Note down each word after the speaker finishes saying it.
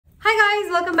Hi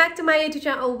guys, welcome back to my YouTube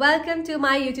channel. Welcome to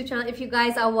my YouTube channel. If you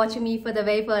guys are watching me for the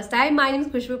very first time, my name is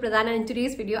Khushbu Pradhan and in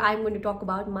today's video I'm going to talk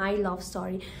about my love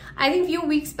story. I think few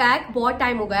weeks back, बहुत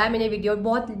time हो गया मैंने video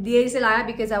बहुत देर से लाया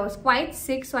because I was quite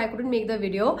sick, so I couldn't make the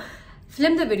video.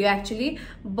 Film the video actually,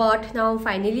 but now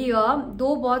finally here.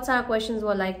 दो बहुत सारा questions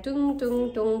were like tung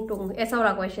tung tung tung. ऐसा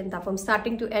वाला question था from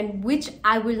starting to end, which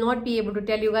I will not be able to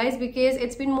tell you guys because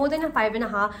it's been more than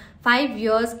 5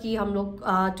 years कि हम लोग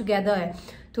together है.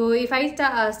 तो if I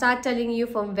start telling you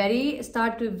from very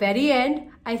start to very end,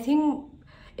 I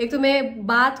think एक तो मैं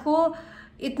बात को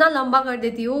इतना लंबा कर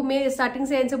देती हूँ, मैं स्टार्टिंग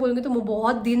से एंड से बोलूँगी तो मुझे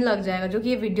बहुत दिन लग जाएगा, जो कि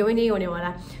ये वीडियो में नहीं होने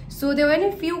वाला. So there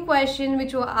were few question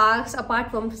which were asked apart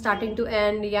from starting to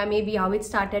and, या may be how it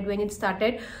started, when it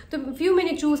started. तो फ्यू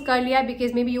मैंने चूज कर लिया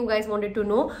because may be you guys wanted to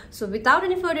know. So without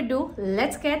any further do,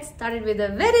 let's get started with the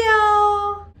video.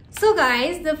 So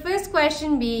guys, the first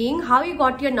question being how you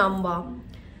got your number.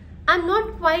 I'm not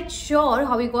quite sure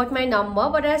how he got my number,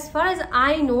 but as far as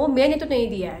I know, मैंने तो नहीं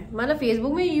दिया है. मतलब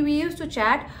Facebook में we used to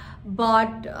chat,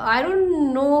 but I don't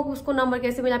know उसको number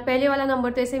कैसे मिला. पहले वाला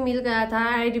नंबर तो ऐसे मिल गया था.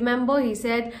 I remember he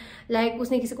said like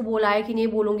उसने किसी को बोला है कि नहीं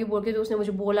बोलूँगी बोल के, तो उसने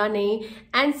मुझे बोला नहीं.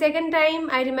 And second time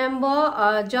I remember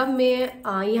जब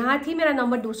मैं यहाँ थी मेरा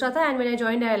नंबर दूसरा था, and when I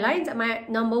joined airlines my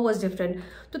number was different.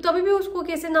 तो तभी भी उसको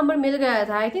कैसे नंबर मिल गया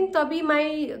था. I think तभी my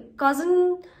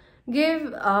cousin give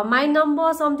my number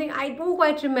or something, I don't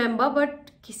quite remember,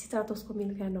 but किसी तरह तो उसको मिल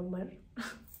गया number.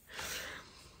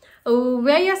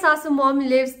 Where your sasu mom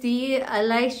lives,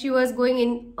 like she was going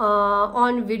in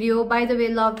on video. By the way,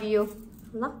 love you.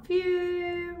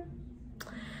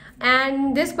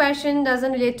 And this question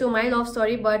doesn't relate to my love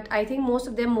story, but I think most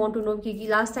of them want to know कि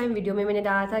last time video में मैंने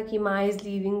डाला था कि माँ is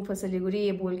leaving for Siliguri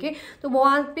ये बोल के, तो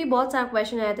वहाँ पे बहुत सारा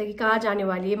क्वेश्चन आया था कि कहाँ जाने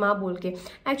वाली है माँ बोल के.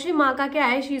 एक्चुअली माँ का क्या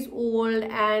है, she is old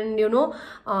and you know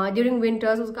during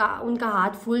winters उनका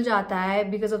हाथ फूल जाता है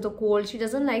because of the cold. She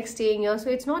doesn't like staying here, so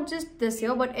it's not just this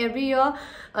year but every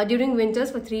year during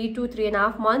winters for 3 to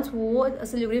 3.5 months वो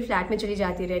Siliguri flat में चली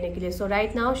जाती है रहने के लिए. सो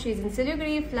right now she is in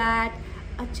Siliguri flat,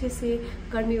 अच्छे से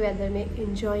गर्मी वेदर में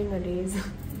enjoying a days.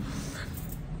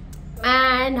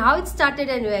 And how it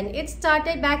started and when it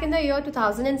started, back in the year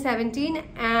 2017,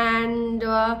 and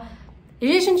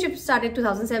relationship started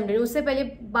 2017. उससे पहले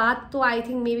बात तो I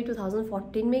think maybe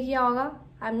 2014 में किया होगा.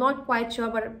 I'm not quite sure,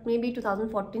 but maybe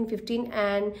 2014-15,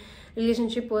 and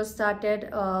relationship was started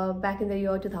back in the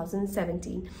year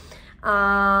 2017.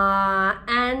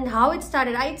 And how it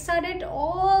started, I started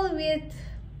all with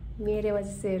मेरे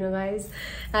वजह से नो गाइज.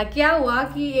 क्या हुआ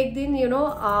कि एक दिन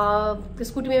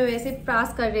स्कूटी में वैसे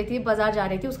पास कर रही थी, बाजार जा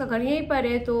रही थी. उसका घर यहीं पर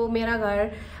है, तो मेरा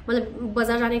घर मतलब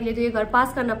बाजार जाने के लिए तो ये घर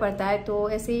पास करना पड़ता है, तो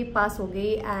ऐसे ही पास हो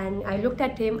गई. And I looked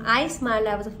at him, I smiled,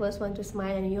 I was the first one two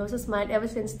smile, and he also smiled. Ever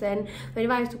since then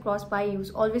whenever I used to cross bye, he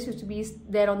always used to be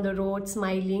there on the road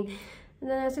smiling. And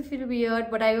then I used to feel weird,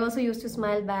 but I also used to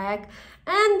smile back,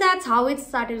 and that's how it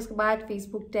started. उसके बाद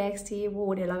Facebook text ये वो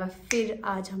होने लगा. फिर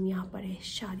आज हम यहाँ पर हैं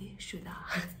शादीशुदा.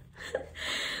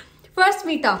 First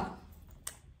meetup.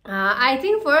 I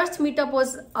think first meetup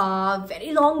was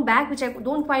very long back, which I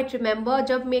don't quite remember.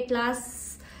 जब मैं class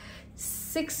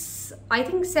 6, I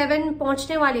think 7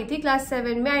 पहुंचने वाली थी, class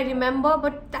 7 में. I remember,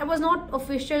 but that was not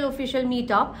official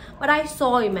meetup, but I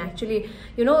saw him actually.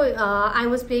 I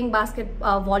was playing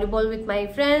volleyball with my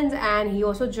friends, and he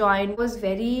also joined. He was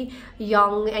very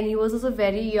young, and he was also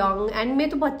very young, and मैं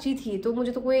तो बच्ची थी, तो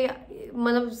मुझे तो कोई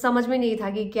मतलब समझ में नहीं था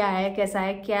कि क्या है, कैसा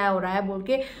है, क्या हो रहा है बोल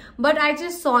के. But I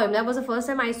just saw him, that was the first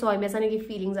time I saw him. ऐसा नहीं कि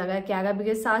फीलिंग्स आ गया क्या आ गया,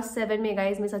 बिकॉज 7 में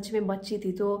गाइज मैं सच में बच्ची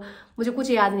थी, तो मुझे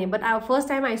कुछ याद नहीं. But first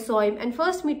time I saw him, and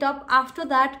first meetup after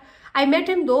that I met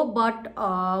him दो, बट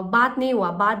बात नहीं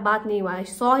हुआ, बात नहीं हुआ. I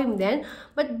saw him then,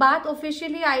 but बात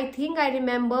officially I think I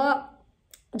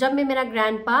remember जब मैं मेरा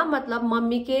ग्रैंडपा मतलब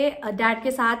मम्मी के डैड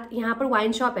के साथ, यहाँ पर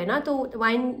वाइन शॉप है ना, तो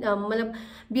वाइन मतलब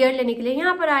बियर लेने के लिए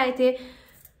यहाँ पर आए थे.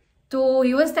 So he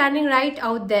was standing right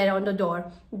out there on the door.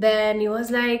 Then he was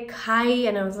like, hi,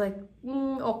 and I was like,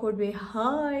 awkward way,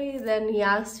 hi. Then he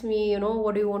asked me,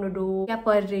 what do you want to do? क्या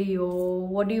पढ़ रही हो?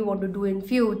 What do you want to do in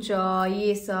future?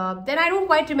 ये सब. Then I don't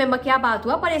quite remember क्या बात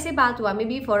हुआ, पर ऐसे बात हुआ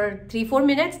maybe for 3-4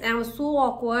 minutes, and I was so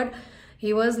awkward.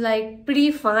 He was like pretty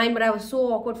fine, but I was so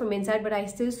awkward from inside, but I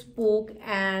still spoke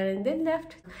and then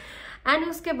left. And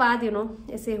उसके बाद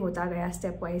ऐसे होता गया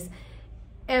step wise.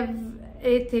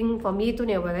 Everything for me तो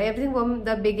नहीं होगा, everything from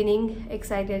the beginning.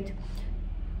 Excited.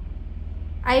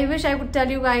 I wish I could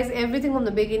tell you guys everything from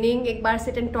the beginning. एक बार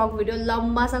sit and talk video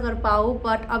लंबा सा कर पाऊँ,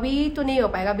 but अभी तो नहीं हो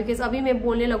पाएगा because अभी मैं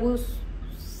बोलने लगूँ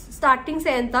starting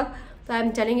से end तक, तो I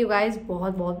am telling you guys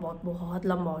बहुत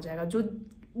लंबा हो जाएगा, जो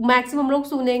मैक्सिमम लोग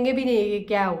सुनेंगे भी नहीं कि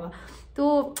क्या होगा.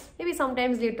 तो may be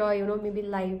sometimes letter you know may be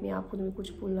life में आपको भी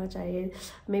कुछ बोलना चाहिए,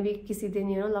 मे बी किसी दिन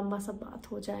यू नो लंबा सा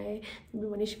बात हो जाए, मे बी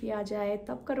मनीष भी आ जाए,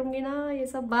 तब करूँगी ना ये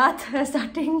सब बात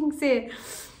स्टार्टिंग से.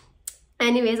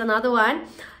 Anyways, another one.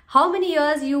 How many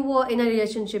years you were in a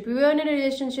relationship? We were in a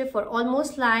relationship for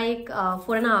almost like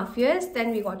 4.5 years.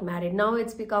 Then we got married. Now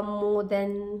it's become more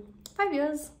than 5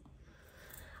 years.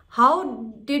 How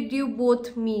did you both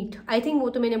meet? I think वो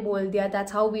तो मैंने बोल दिया.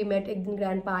 That's how we met. एक दिन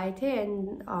grandpa आए थे and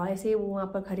ऐसे वो वहाँ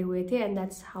पर खड़े हुए थे and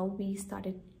that's how we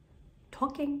started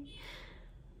talking.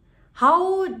 How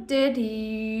did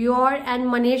your and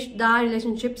Manish da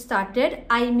relationship started?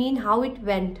 I mean how it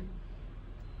went.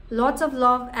 Lots of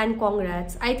love and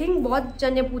congrats. I think बहुत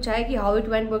जन ने पूछा है कि how it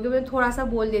went बोल के मैं थोड़ा सा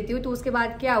बोल देती हूँ. तो उसके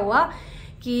बाद क्या हुआ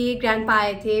कि grandpa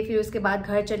आए थे, फिर उसके बाद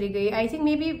घर चली गई. I think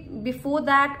maybe before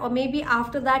that or maybe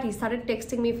after that he started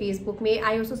texting me Facebook में.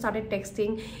 I also started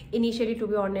texting. Initially to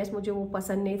be honest मुझे वो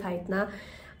पसंद नहीं था इतना,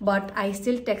 but I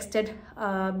still texted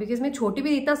because मैं छोटी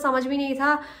भी इतना समझ भी नहीं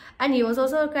था. And he was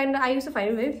also kind of, I used to find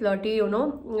him very flirty, you know.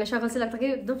 शक्ल से लगता कि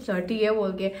एकदम flirty है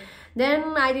बोल के. Then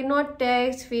I did not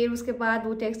text. फिर उसके बाद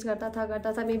वो text करता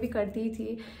था, मैं भी करती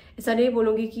थी. ऐसा नहीं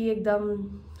बोलूँगी कि एकदम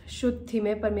शुद्ध थी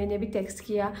मैं, पर मैंने भी टेक्स्ट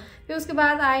किया. फिर उसके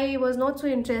बाद I was not so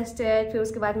interested. फिर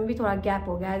उसके बाद में भी थोड़ा गैप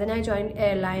हो गया. Then I joined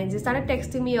airlines. Started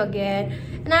texting me again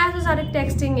and I also started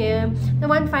texting him. Then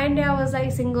one fine day I was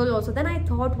like single also. Then I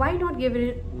thought why not give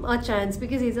it a chance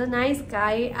because he's a nice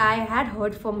guy. I had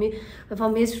heard from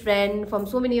his friend, from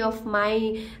so many of my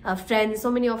friends,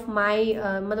 so many of my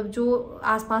मतलब जो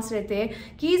आसपास रहते हैं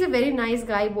कि he's a very nice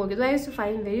guy बोल के. तो I used to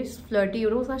find very flirty,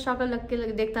 you know. उसका शक्ल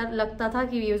लगता था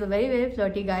कि he was a very very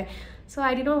flirty guy. So I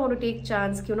did not want to take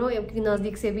chance, you know, क्योंकि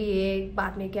नज़दीक से भी ये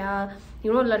बात में क्या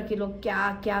you know लड़के लोग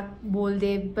क्या बोल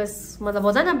दे, बस मतलब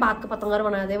होता है ना बात का पतंगर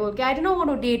बना दे बोल के. I did not want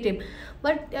to date him,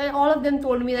 but all of them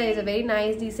told me that he's a very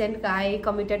nice, decent guy,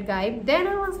 committed guy. Then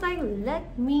I was like,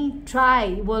 let me try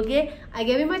बोल के I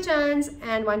gave him a chance,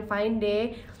 and one fine day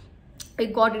we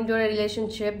got into a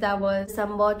relationship. That was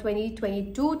December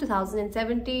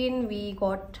 2017. We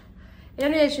got in a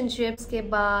relationship. उसके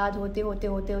बाद होते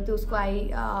उसको I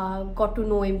got to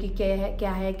know him कि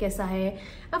क्या है कैसा है.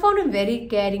 I found him very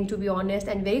caring to be honest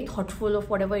and very thoughtful of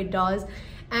whatever he does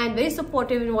and very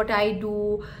supportive in what I do.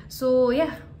 So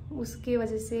yeah, उसके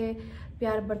वजह से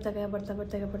प्यार बढ़ता गया.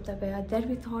 Then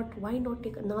we thought why not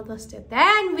take another step.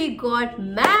 Then we got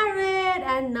married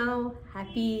and now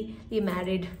happily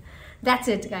married. That's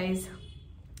it guys.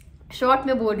 Short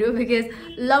में बोल रही हूँ बिकॉज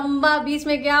लंबा बीच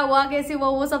में क्या हुआ कैसे हुआ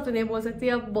वो सब तो नहीं बोल सकती,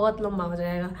 अब बहुत लंबा हो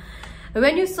जाएगा.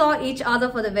 When you saw each other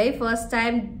for the very first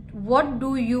time, what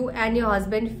do you and your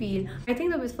husband feel? I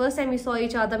think the first time we saw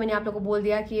each other, मैंने आप लोगों को बोल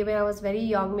दिया कि when I was very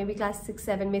young, maybe class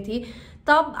 6-7 में थी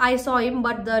तब I saw him.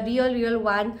 But the real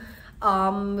one,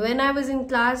 when I was in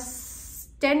class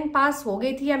 10 पास हो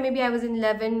गई थी या maybe I was in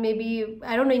 11, maybe I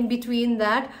don't know, in between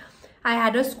that I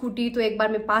had a scooty. तो एक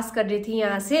बार मैं पास कर रही थी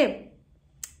यहाँ से,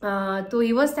 तो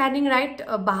he was standing right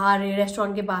बाहर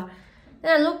रेस्टोरेंट के बाहर.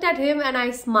 Then I looked at him and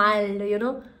I smiled, you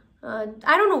know.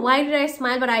 I don't know why did I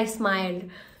smile, but I smiled.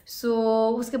 So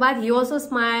उसके बाद he also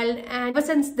smiled and ever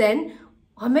since then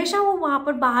हमेशा वो वहाँ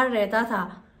पर बाहर रहता था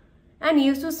and he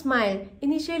used to smile.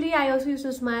 Initially I also used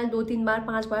to smile 2-3 बार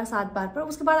 5 बार 7 बार, पर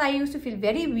उसके बाद I used to feel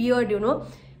very weird, you know.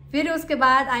 फिर उसके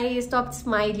बाद I stopped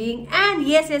smiling and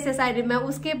yes I remember.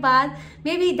 उसके बाद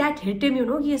maybe that hit him, you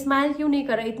know, ये smile क्यों नहीं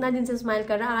कर रहा, इतना दिन से smile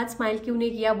कर रहा, आज smile क्यों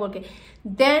नहीं किया बोल के.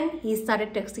 Then he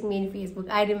started texting me in Facebook.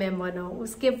 I remember now.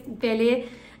 उसके पहले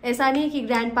ऐसा नहीं कि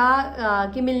ग्रैंडपा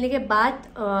के मिलने के बाद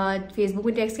फेसबुक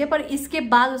में टेक्स्ट किया, पर इसके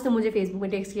बाद उसने मुझे फेसबुक में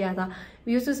टेक्स्ट किया था.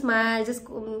 We used to smile just,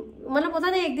 मतलब पता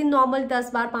नहीं एक दिन नॉर्मल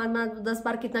 10 बार 5 बार 10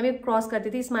 बार कितना भी क्रॉस करती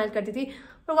थी, स्माइल करती थी.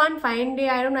 पर one fine day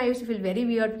I don't know, I used to feel very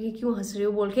weird कि क्यों हंस रही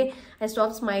हो बोल के. I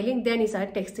stop smiling. Then he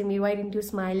started texting me, why didn't you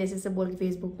smile, ऐसे बोल के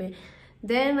फेसबुक में.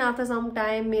 देन आफ्टर सम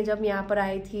टाइम में जब यहाँ पर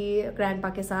आई थी ग्रैंडपा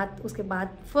के साथ, उसके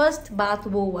बाद फर्स्ट बात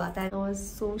वो हुआ था. आई वाज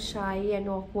सो शाई एंड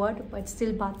ऑकवर्ड, बट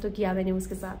स्टिल बात तो किया मैंने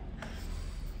उसके साथ.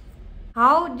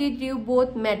 How did you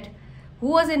both met?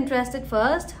 Who was interested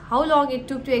first? How long it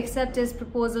took to accept his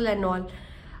proposal and all?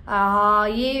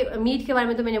 ये मीट के बारे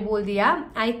में तो मैंने बोल दिया.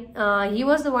 He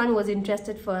was the one who was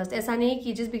interested first. ऐसा नहीं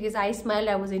कि just because I smiled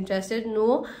I was interested. No.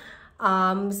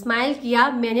 Smile किया,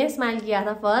 मैंने स्माइल किया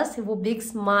था फर्स्ट, वो बिग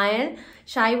स्माइल,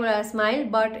 शाई वाला smile,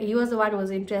 but he was the one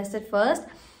was interested first.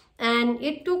 And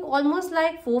it took almost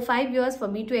like 4-5 years for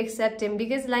me to accept him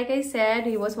because like I said,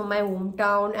 he was from my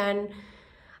hometown and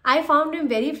I found him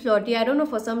very flirty. I don't know,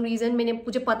 for some reason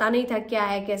मुझे पता नहीं था क्या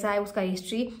है कैसा है उसका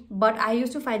history, but I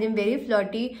used to find him very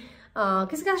flirty.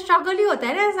 किसी का स्ट्रगल ही होता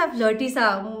है ना ऐसा फ्लर्टी सा.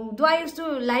 Though I used to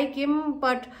like him,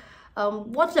 but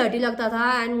बहुत फ्लर्टी लगता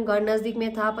था एंड घर नज़दीक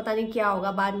में था, पता नहीं क्या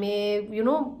होगा बाद में,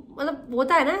 मतलब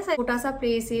होता है ना ऐसा छोटा सा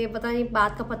प्लेस है, पता नहीं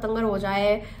बात का पतंगर हो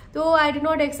जाए, तो I did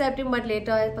not accept him, but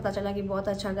later पता चला कि बहुत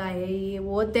अच्छा गाय है ये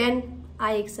वो, then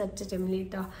I accepted him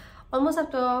letter almost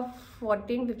after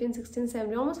 14, 15, 16,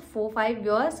 17, almost 4-5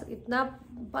 years, इतना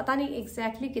पता नहीं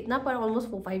एग्जैक्टली कितना, पर almost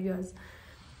 4-5 years.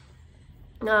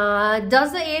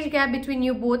 Does the age gap between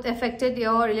you both affected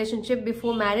your relationship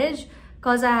before marriage?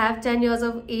 Because I have 10 years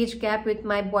of age gap with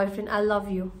my boyfriend. I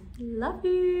love you. Love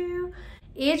you.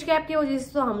 Age gap की वजह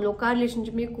से तो हम लोग का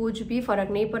relationship में कुछ भी फर्क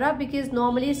नहीं पड़ा, बिकॉज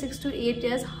नॉर्मली 6 to 8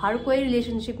 years हर कोई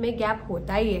रिलेशनशिप में गैप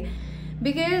होता ही है.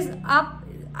 बिकॉज आप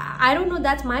I don't know,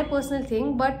 that's my personal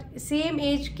thing, but same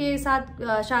as के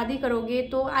साथ शादी करोगे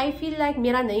तो आई फील लाइक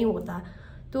मेरा नहीं होता.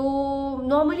 तो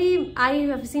normally I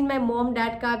have seen my mom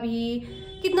dad का भी,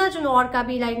 कितना जन और का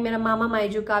भी, लाइक मेरा मामा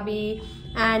मायजू का भी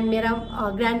एंड मेरा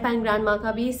ग्रैंड पैन ग्रैंड माँ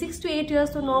का भी 6 to 8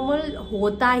 years तो नॉर्मल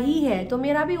होता ही है. तो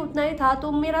मेरा भी उतना ही था,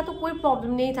 तो मेरा तो कोई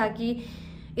प्रॉब्लम नहीं था कि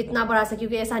इतना बड़ा सा,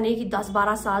 क्योंकि ऐसा नहीं कि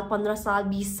 10-12 साल, 15 साल,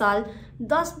 20 साल,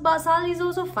 10-12 साल इज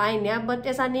ऑल्सो फाइन यार, बट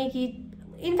ऐसा नहीं कि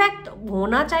इनफैक्ट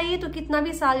होना चाहिए तो कितना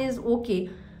भी साल is okay.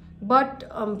 But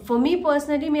for me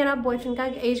personally मेरा बॉयफ्रेंड का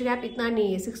एज गैप इतना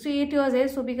नहीं है, 6 to 8 years है.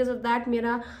 सो बिकॉज ऑफ दैट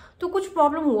मेरा तो कुछ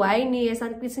प्रॉब्लम हुआ ही नहीं. ऐसा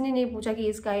किसी ने नहीं पूछा कि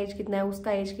इसका एज कितना है,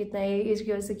 उसका एज कितना है, एज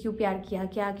की वजह से क्यों प्यार किया,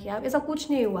 क्या किया, ऐसा कुछ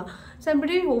नहीं हुआ. सो आई एम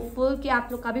वेरी होपफुल कि आप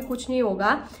लोग का भी कुछ नहीं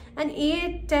होगा. And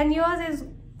 8-10 years is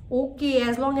okay,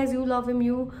 as long as you love him,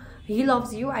 he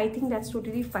loves you, I think that's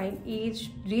totally fine. As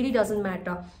really doesn't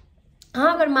matter.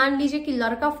 हाँ, अगर मान लीजिए कि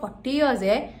लड़का 40 years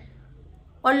है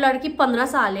और लड़की 15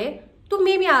 साल है, तो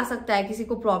मे भी आ सकता है किसी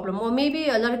को प्रॉब्लम, और मे बी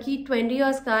लड़की 20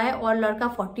 years का है और लड़का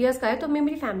 40 years का है, तो मे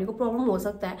मेरी फैमिली को प्रॉब्लम हो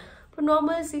सकता है. पर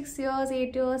normal 6 years,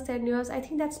 8 years, 10 years, I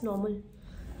think that's normal.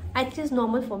 I think it's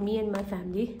normal for me and my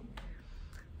family.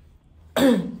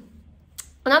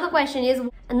 Another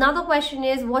question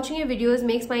is watching your videos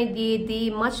makes my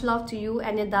day. Much love to you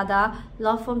and your dada.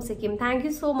 Love from Sikkim. Thank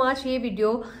you so much. ये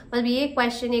video मतलब ये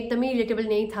question एकदम ही relatable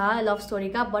नहीं था love story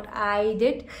का, but I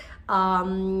did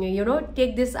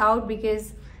take this out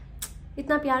because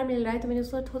इतना प्यार मिल रहा है, तो मैंने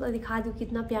उसको थोड़ा दिखा दूँ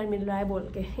कितना प्यार मिल रहा है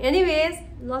बोल के. Anyways,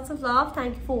 lots of love.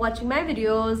 Thank you for watching my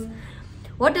videos.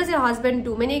 What does your husband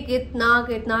do? मैंने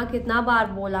कितना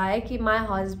बार बोला है कि my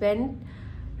husband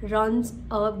runs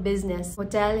a business.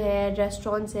 Hotel है,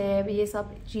 रेस्टोरेंट्स है, ये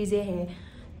सब चीज़ें हैं,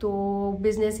 तो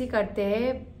बिजनेस ही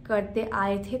करते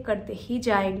आए थे, करते ही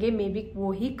जाएंगे. मे बी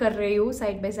वो ही कर रही हूँ,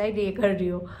 साइड बाय साइड ये कर रही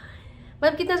हूँ.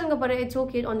 मतलब कितना जन का पर इट्स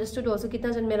ओके, अंडरस्टूड ऑल्सो.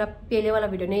 कितना जन मेरा पहले वाला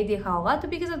वीडियो नहीं देखा होगा, तो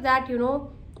because of that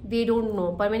they don't know.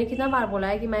 पर मैंने कितना बार बोला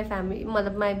है कि माई फैमिली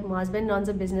मतलब my husband runs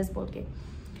a business बोल के.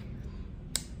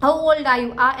 How old are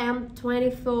you? I am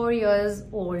 24 years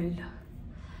old.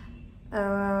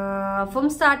 From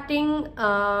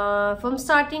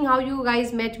starting how you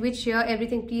guys met, which year,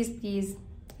 everything, please.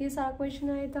 ये सारा क्वेश्चन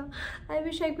आया था. I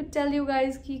wish I could tell you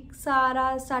guys कि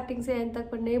सारा starting से and तक,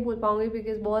 पर नहीं बोल पाऊंगी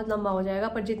बिकॉज बहुत लंबा हो जाएगा.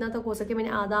 पर जितना तक हो सके मैंने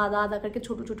आधा करके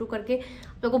छोटू करके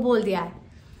आप लोगों को बोल दिया है.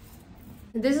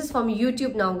 This is from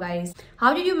YouTube now, guys. How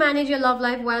did you manage your love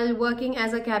life while working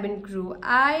as a cabin crew?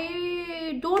 I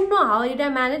don't know how did I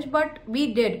manage, but we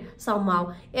did somehow.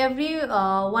 Every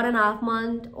 1.5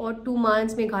 month or 2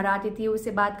 months में घर आती थी,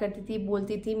 उससे बात करती थी,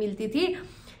 बोलती थी, मिलती थी.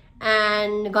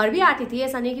 एंड घर भी आती थी,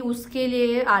 ऐसा नहीं कि उसके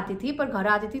लिए आती थी, पर घर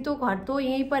आती थी. तो घर तो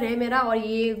यहीं पर है मेरा, और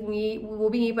ये वो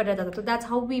भी यहीं पर रहता था. तो that's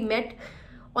how we met.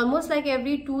 Almost like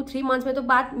every 2-3 months में तो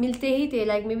बात मिलते ही थे,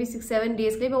 लाइक मे बी 6-7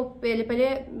 days के लिए. वो पहले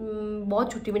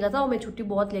बहुत छुट्टी मिला था और मैं छुट्टी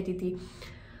बहुत लेती थी.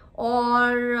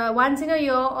 और once in a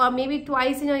year और may be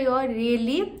twice in a year,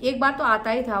 really एक बार तो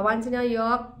आता ही था. once in a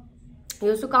year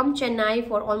used to come Chennai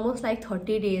for almost like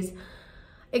 30 days.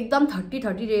 एकदम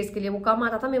 30 days के लिए वो कम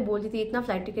आता था. मैं बोलती थी इतना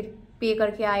फ्लाइट टिकट पे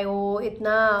करके आए हो,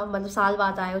 इतना मतलब साल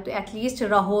बाद आए हो, तो एटलीस्ट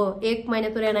रहो, 1 महीने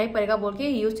तो रहना ही पड़ेगा बोल के.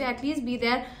 ही used to at least be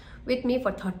there with me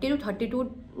for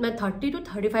 30 to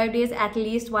 35 days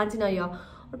at least once in a year.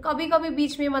 और कभी कभी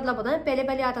बीच में मतलब होता है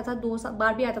पहले आता था, 2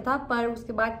 बार भी आता था, पर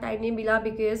उसके बाद टाइम नहीं मिला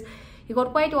because he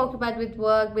got quite occupied with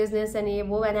work, business and ये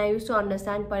वो. And I used to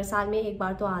understand, पर साल में एक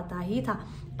बार तो आता ही था.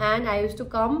 And I used to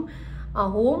come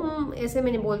home. ऐसे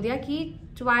मैंने बोल दिया कि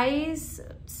ट्वाइस,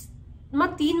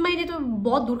 मतलब 3 महीने तो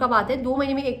बहुत दूर का बात है, 2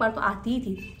 महीने में एक बार तो आती ही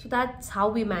थी. So that's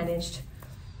how we managed.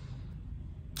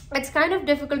 It's kind of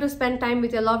difficult to spend time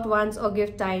with your loved ones or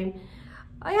give time.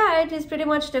 Yeah, it is pretty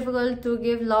much difficult to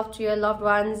give love to your loved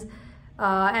ones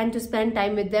and to spend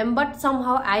time with them. But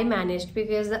somehow I managed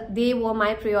because they were my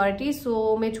priority. So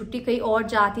मैं छुट्टी कहीं और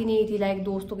जाती नहीं थी, like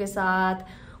दोस्तों के साथ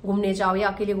घूमने जाओ या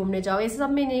अकेले घूमने जाओ, ऐसे सब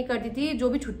मैं नहीं करती थी. जो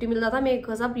भी छुट्टी मिलता था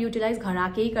मैं सब यूटिलाइज घर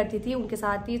आके ही करती थी, उनके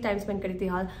साथ ही टाइम स्पेंड करती थी.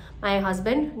 माई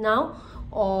हस्बैंड नाउ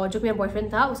और जो मेरा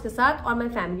बॉयफ्रेंड था उसके साथ, और मैं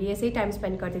फैमिली ऐसे ही टाइम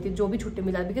स्पेंड करती थी जो भी छुट्टी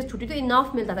मिलता था, बिकॉज छुट्टी तो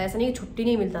इनफ मिलता था, ऐसा नहीं कि छुट्टी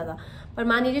नहीं मिलता था, पर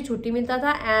मान लीजिए छुट्टी मिलता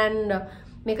था एंड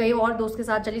मैं कहीं और दोस्त के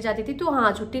साथ चली जाती थी तो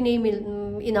हाँ छुट्टी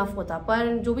नहीं इनफ होता,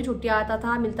 पर जो भी छुट्टी आता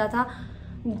था मिलता था,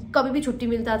 कभी भी छुट्टी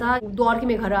मिलता था दौड़ के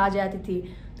मैं घर आ जाती थी.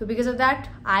 तो because of that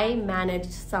I manage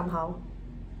somehow.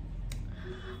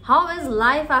 How is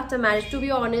life after marriage? To be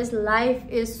honest, life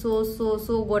is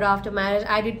so good after marriage.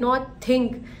 I did not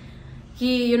think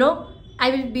कि I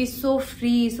will be so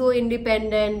free, so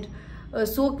independent,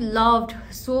 so loved,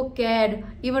 so cared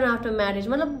even after marriage.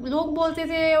 मतलब लोग बोलते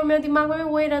थे और मेरे दिमाग में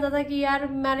वही रहता था कि यार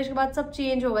मैरिज के बाद सब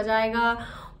चेंज होगा जाएगा,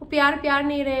 वो प्यार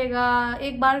नहीं रहेगा,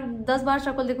 एक बार 10 बार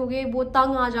शक्ल देखोगे वो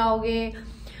तंग आ जाओगे,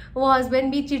 वो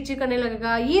हस्बैंड भी चिड़चिड़ करने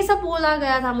लगेगा. ये सब बोला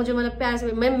गया था मुझे, मतलब प्यार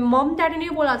से. मैं मॉम डैडी नहीं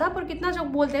बोला था, पर कितना जो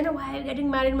बोलते हैं ना व्हाई गेटिंग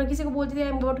मैरिड, मैं किसी को बोलती थी I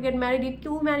am going to get married, ये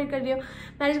क्यों मैरिज कर रही हो,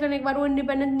 मैरिज करने के बाद वो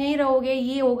इंडिपेंडेंट नहीं रहोगे,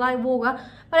 ये होगा वो होगा,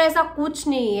 पर ऐसा कुछ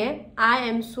नहीं है. I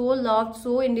am so loved,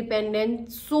 so independent,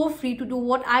 so free to do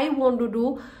what I want to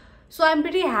do. So I am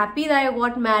pretty happy that I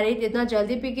got married इतना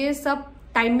जल्दी, बिकॉज सब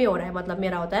टाइम में हो रहा है, मतलब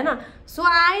मेरा होता है ना. सो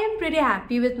I am pretty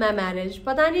happy with my marriage.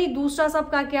 पता नहीं दूसरा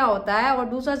सबका क्या होता है, और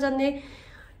दूसरा जन ने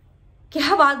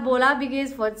क्या बात बोला,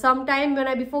 because for some time when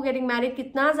I before getting married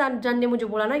कितना जन ने मुझे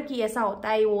बोला ना कि ऐसा होता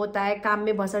है वो होता है, काम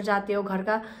में बसर जाते हो, घर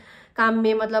का काम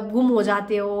में मतलब गुम हो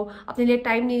जाते हो, अपने लिए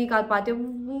टाइम नहीं निकाल पाते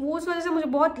हो. उस वजह से मुझे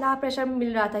बहुत लाभ प्रेशर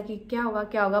मिल रहा था कि क्या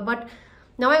होगा. But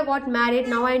now I got married,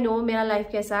 now I know मेरा लाइफ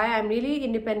कैसा है. I'm really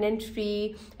independent,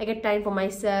 free, I get time for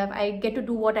myself, I get to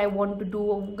do what I want to do,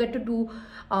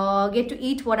 get to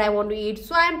eat what I want to eat.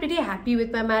 So I'm pretty happy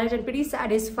with my marriage and pretty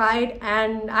satisfied,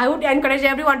 and I would encourage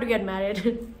everyone to get married.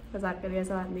 मजाक करिए,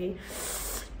 ऐसा बात नहीं,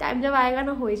 time जब आएगा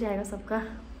ना हो ही जाएगा सबका.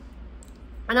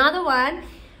 Another one,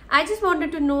 I just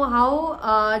wanted to know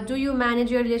how do you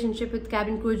manage your relationship with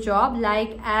cabin crew job,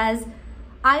 like as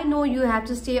I know you have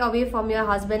to stay away from your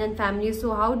husband and family,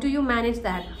 so how do you manage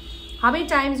that? How many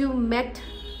times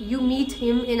you meet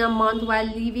him in a month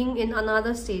while living in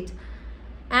another state,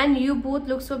 and you both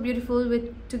look so beautiful with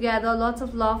together. Lots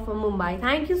of love from Mumbai.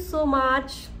 Thank you so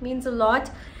much, means a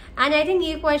lot. And I think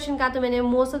ये question का तो मैंने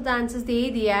most of the answers दे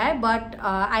ही दिया है, but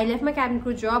I left my cabin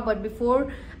crew job, but before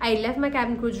I left my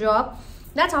cabin crew job,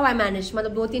 that's how I managed.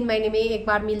 मतलब 2-3 महीने में एक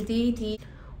बार मिलती ही थी.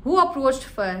 Who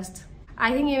approached first?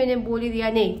 I think ये मैंने बोल ही दिया,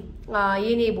 नहीं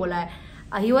ये नहीं बोला है.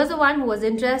 He was the one who was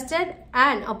interested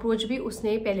and approach भी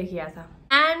उसने ही पहले किया था.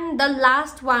 And the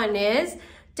last one is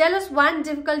tell us one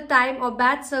difficult time और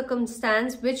bad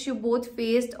circumstance which you both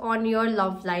faced on your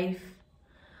love life.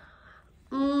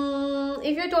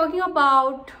 If you are talking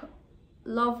about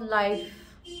love life,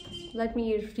 let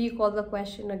me recall the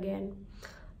question again.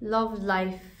 Love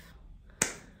life,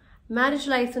 marriage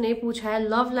life तो नहीं पूछा है,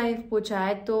 love life पूछा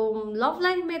है. तो love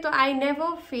life में तो I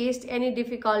never faced any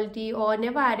difficulty और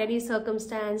never had any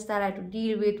circumstance that I to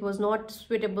deal with was not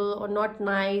suitable और नॉट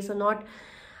नाइस और not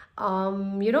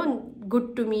good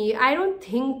to me. I don't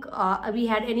think we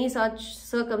had any such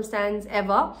circumstance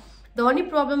ever. The only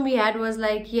problem we had was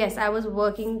like, yes, I was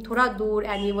working थोड़ा दूर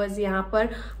and he was यहाँ पर,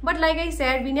 but like I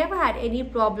said, we never had any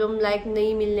problem like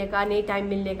नहीं मिलने का, नहीं time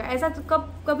मिलने का. ऐसा तो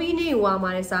कभी नहीं हुआ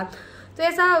हमारे साथ. तो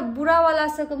ऐसा बुरा वाला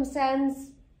circumstance,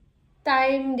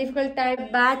 time, difficult time,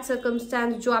 bad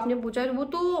circumstance जो आपने पूछा वो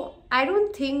तो आई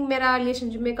डोंट थिंक मेरा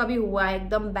रिलेशनशिप में कभी हुआ है.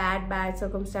 एकदम बैड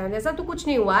सर्कमस्टेंस ऐसा तो कुछ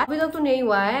नहीं हुआ है, अभी तक तो नहीं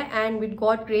हुआ है. एंड विद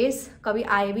गॉड ग्रेस कभी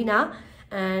आए भी ना.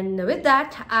 And with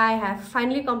that, I have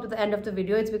finally come to the end of the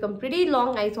video. It's become pretty long.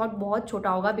 I thought बहुत छोटा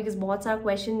होगा because बहुत सारा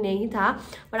question नहीं था.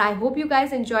 But I hope you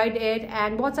guys enjoyed it.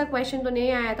 And बहुत सारा question तो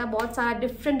नहीं आया था, बहुत सारा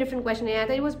different question नहीं आया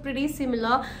था. It was pretty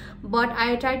similar, but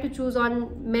I tried to choose on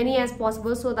many as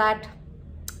possible so that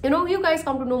you guys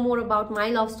come to know more about my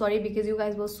love story because you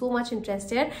guys were so much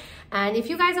interested. And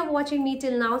if you guys are watching me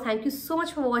till now, thank you so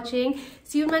much for watching.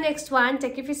 See you in my next one.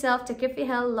 Take care of yourself, take care of your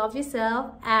health, love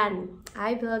yourself, and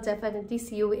I will definitely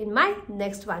see you in my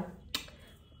next one.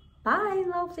 Bye,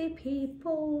 lovely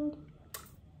people.